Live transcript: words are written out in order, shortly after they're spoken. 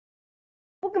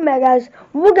Welcome back, guys.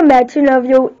 Welcome back to another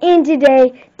video. And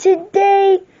today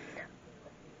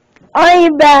I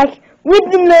am back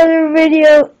with another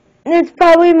video. It's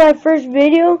probably my first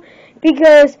video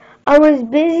because I was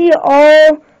busy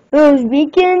all those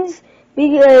weekends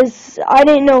because I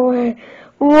didn't know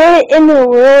what in the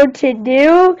world to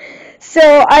do.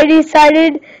 So I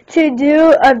decided to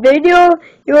do a video.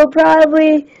 You'll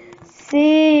probably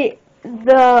see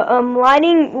the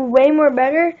lighting way more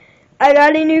better. I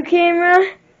got a new camera.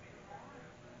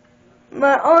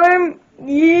 My arm,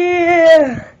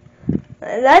 yeah.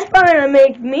 That's probably gonna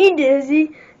make me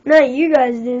dizzy, not you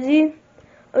guys dizzy.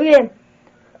 Okay.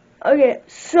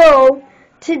 So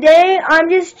today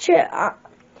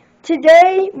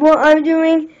today what I'm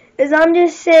doing is I'm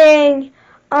just saying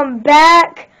I'm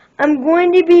back. I'm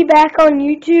going to be back on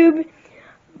YouTube,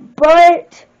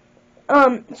 but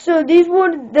so these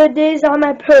were the days I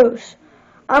might post.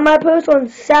 I might post on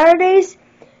Saturdays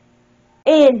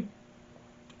and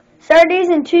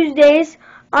Tuesdays.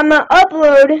 I'm gonna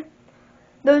upload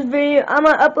those videos. I'm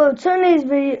gonna upload Sunday's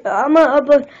video. I'm gonna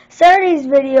upload Saturday's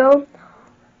video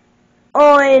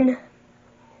on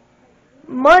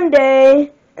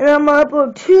Monday, and I'm gonna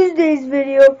upload Tuesday's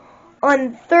video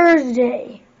on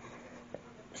Thursday.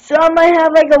 So I might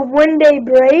have like a 1-day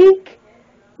break.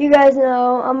 You guys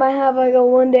know I might have like a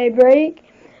 1-day break.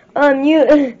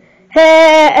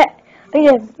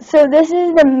 Okay, so this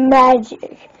is the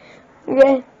magic.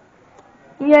 Okay,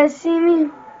 you guys see me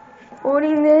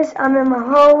holding this? I'm in my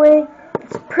hallway.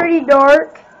 It's pretty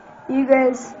dark. You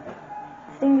guys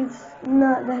think it's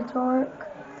not that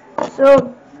dark.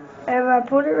 So if I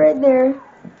put it right there,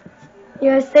 you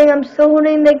guys think I'm still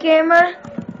holding the camera?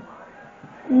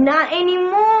 Not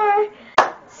anymore.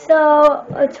 So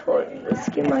let's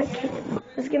get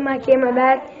my camera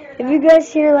back. If you guys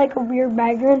hear like a weird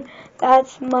background,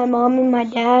 that's my mom and my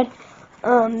dad.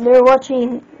 They're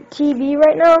watching TV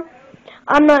right now.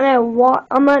 I'm not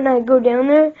gonna go down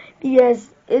there because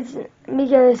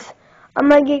I'm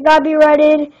gonna get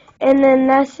copyrighted, and then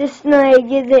that's just gonna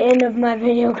get the end of my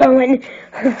video going.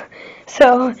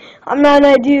 So I'm not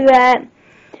gonna do that.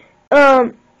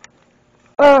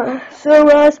 So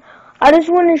guys, I just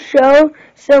want to show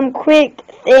some quick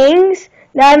things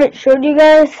that I haven't showed you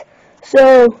guys.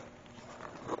 So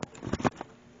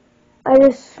I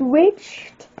just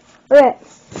switched. Okay,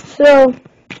 so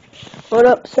hold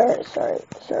up. Sorry,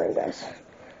 guys.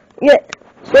 Yeah.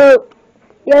 So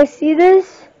you guys see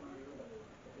this?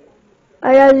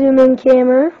 I got zoom in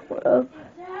camera. Hold up.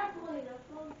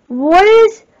 What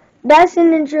is that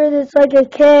signature? That's like a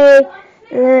K,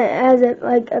 and then it has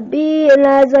like a B, and it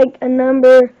has like a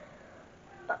number.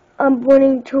 I'm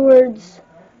pointing towards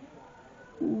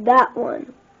that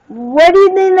one. What do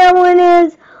you think that one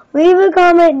is? Leave a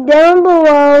comment down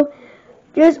below.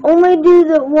 Just only do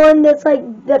the one that's like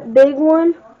the big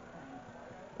one.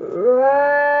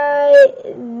 Right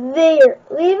there.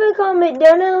 Leave a comment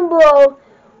down below.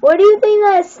 What do you think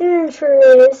that signature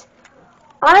is?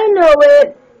 I know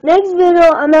it. Next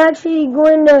video, I'm actually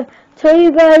going to tell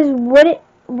you guys what it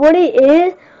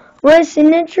is, what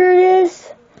signature it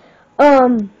is.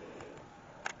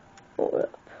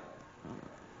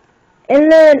 And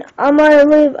then I'm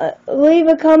gonna leave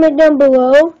a comment down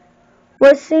below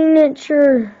what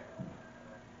signature.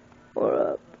 Hold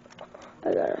up,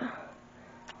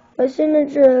 what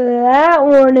signature that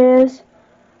one is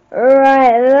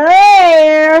right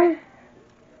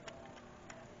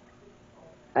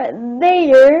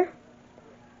there,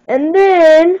 and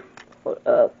then hold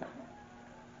up,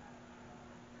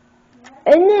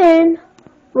 and then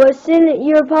what signature?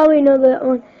 You'll probably know that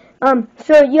one.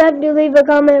 So you have to leave a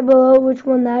comment below which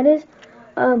one that is.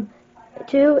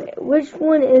 Which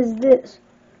one is this?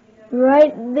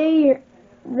 Right there.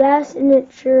 That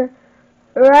signature.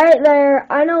 Right there.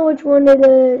 I know which one it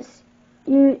is.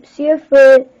 You see a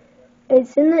foot.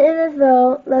 It's in the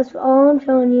NFL. That's all I'm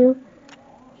telling you.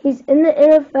 He's in the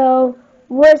NFL.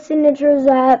 What signature is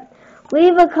that?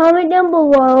 Leave a comment down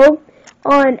below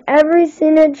on every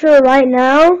signature right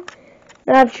now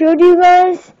that I've showed you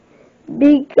guys.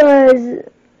 Because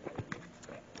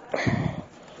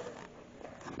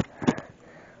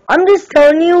I'm just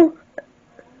telling you,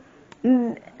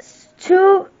 all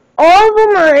of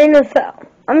them are NFL.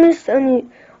 I'm just telling you,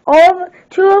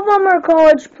 two of them are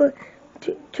college.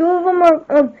 Two of them are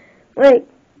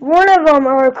one of them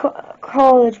are a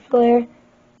college player.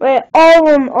 But all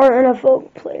of them are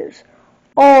NFL players.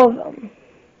 All of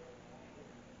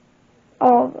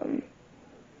them.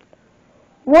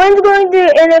 One's going to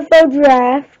the NFL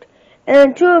draft,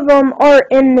 and two of them are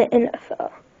in the NFL.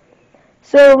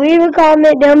 So leave a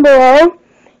comment down below,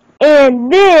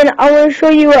 and then I want to show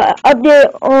you an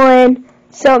update on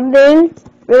something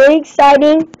really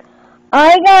exciting.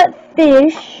 I got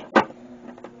fish.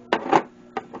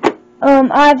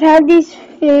 I've had these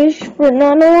fish for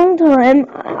not a long time.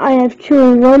 I have two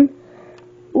of them.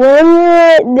 One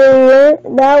right there.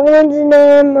 That one's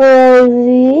named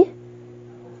Rosie.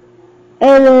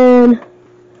 And then,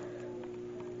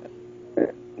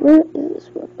 where is this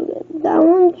one? Okay, that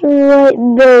one's right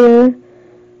there.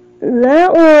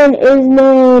 That one is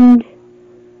named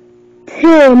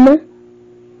Tim.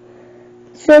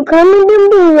 So comment down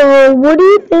below, what do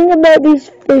you think about these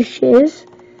fishes?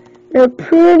 They're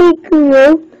pretty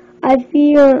cool. I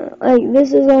feed them, like,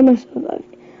 this is all my stuff.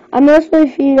 I mostly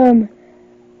feed them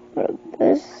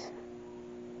this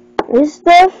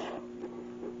stuff.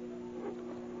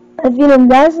 I feed them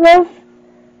that stuff.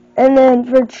 And then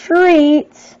for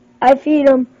treats, I feed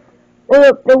them,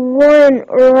 well, the one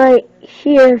right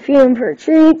here, feed them for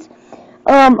treats.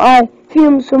 I feed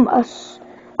them some, I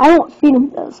don't feed them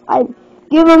this. I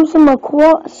give them some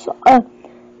aquarium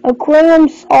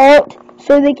salt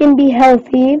so they can be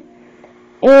healthy.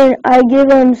 And I give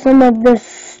them some of the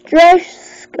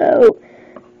stress coat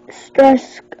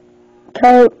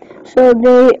so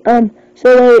they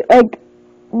like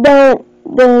don't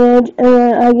damage. And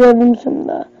then I give them some of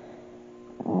the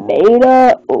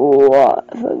beta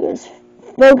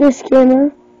focus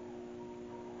camera.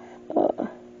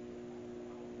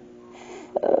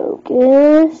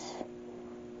 Focus.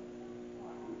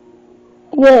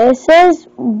 Yeah, it says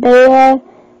beta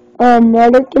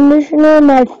water conditioner.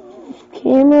 My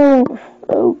camera won't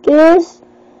focus.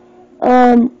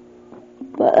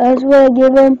 But that's what I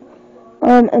give them.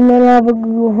 And then I have a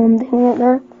Google Home thing right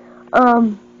there.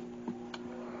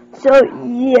 So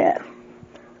yeah.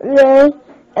 Okay.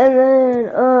 And then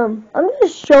I'm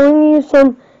just showing you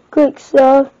some quick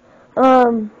stuff.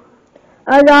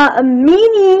 I got a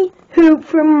mini hoop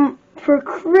for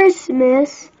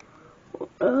Christmas.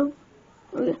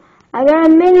 Okay. I got a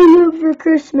mini hoop for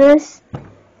Christmas.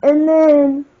 And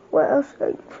then what else did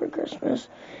I get for Christmas?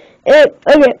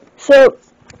 Okay, so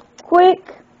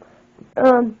quick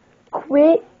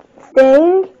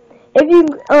thing. If you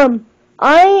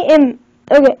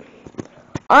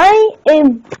I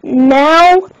am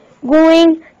now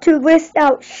going to list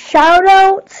out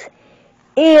shoutouts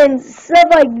and stuff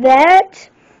like that.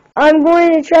 I'm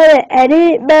going to try to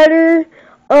edit it better,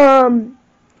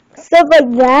 stuff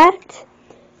like that.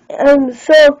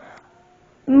 So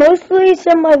mostly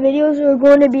some of my videos are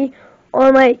going to be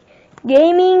on like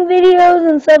gaming videos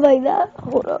and stuff like that.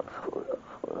 Hold up.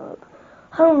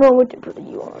 I don't know what to put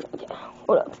you on. Okay,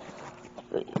 hold up.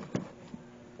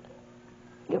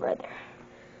 Get right there.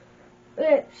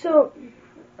 Okay, so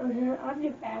I'll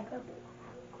just back up.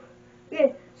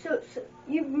 Okay, so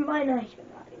you might not hear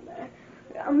nothing better.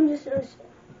 I'm just gonna say,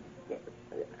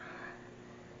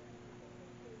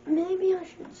 maybe I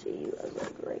should see you as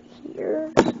like right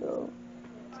here. So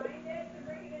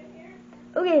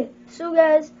okay, so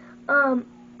guys, I'm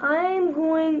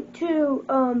going to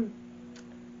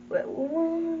wait,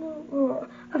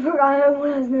 I forgot what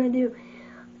I was gonna do.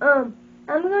 I'm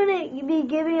gonna be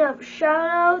giving up shout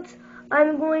outs.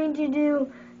 I'm going to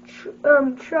do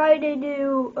try to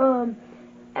do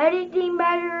editing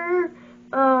better,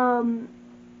 and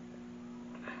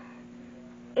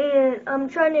I'm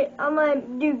gonna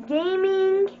do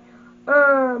gaming,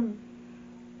 and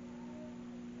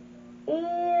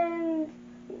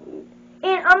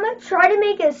I'm gonna try to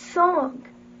make a song.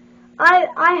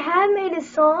 I have made a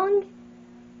song,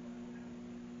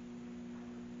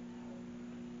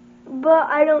 but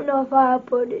I don't know if I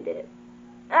uploaded it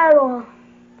at all.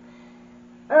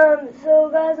 So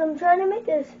guys, I'm trying to make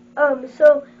this,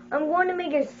 so I'm going to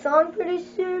make a song pretty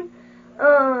soon.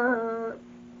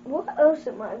 What else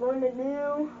am I going to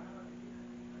do?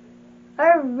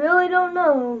 I really don't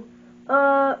know.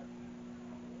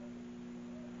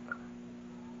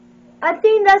 I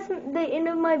think that's the end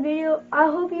of my video. I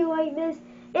hope you liked this.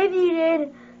 If you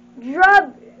did,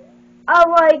 drop a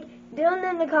like down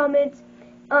in the comments.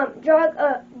 Drop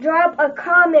a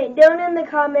comment down in the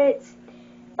comments.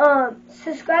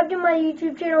 Subscribe to my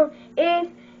YouTube channel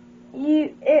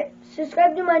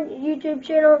subscribe to my YouTube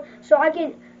channel so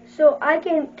I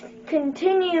can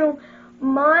continue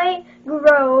my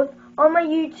growth on my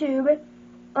YouTube.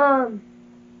 And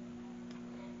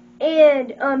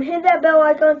hit that bell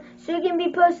icon so you can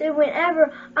be posted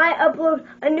whenever I upload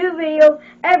a new video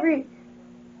every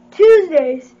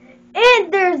Tuesdays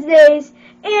and Thursdays.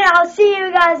 And I'll see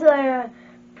you guys later.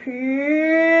 Peace.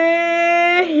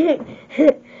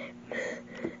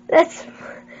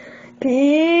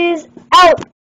 Peace out.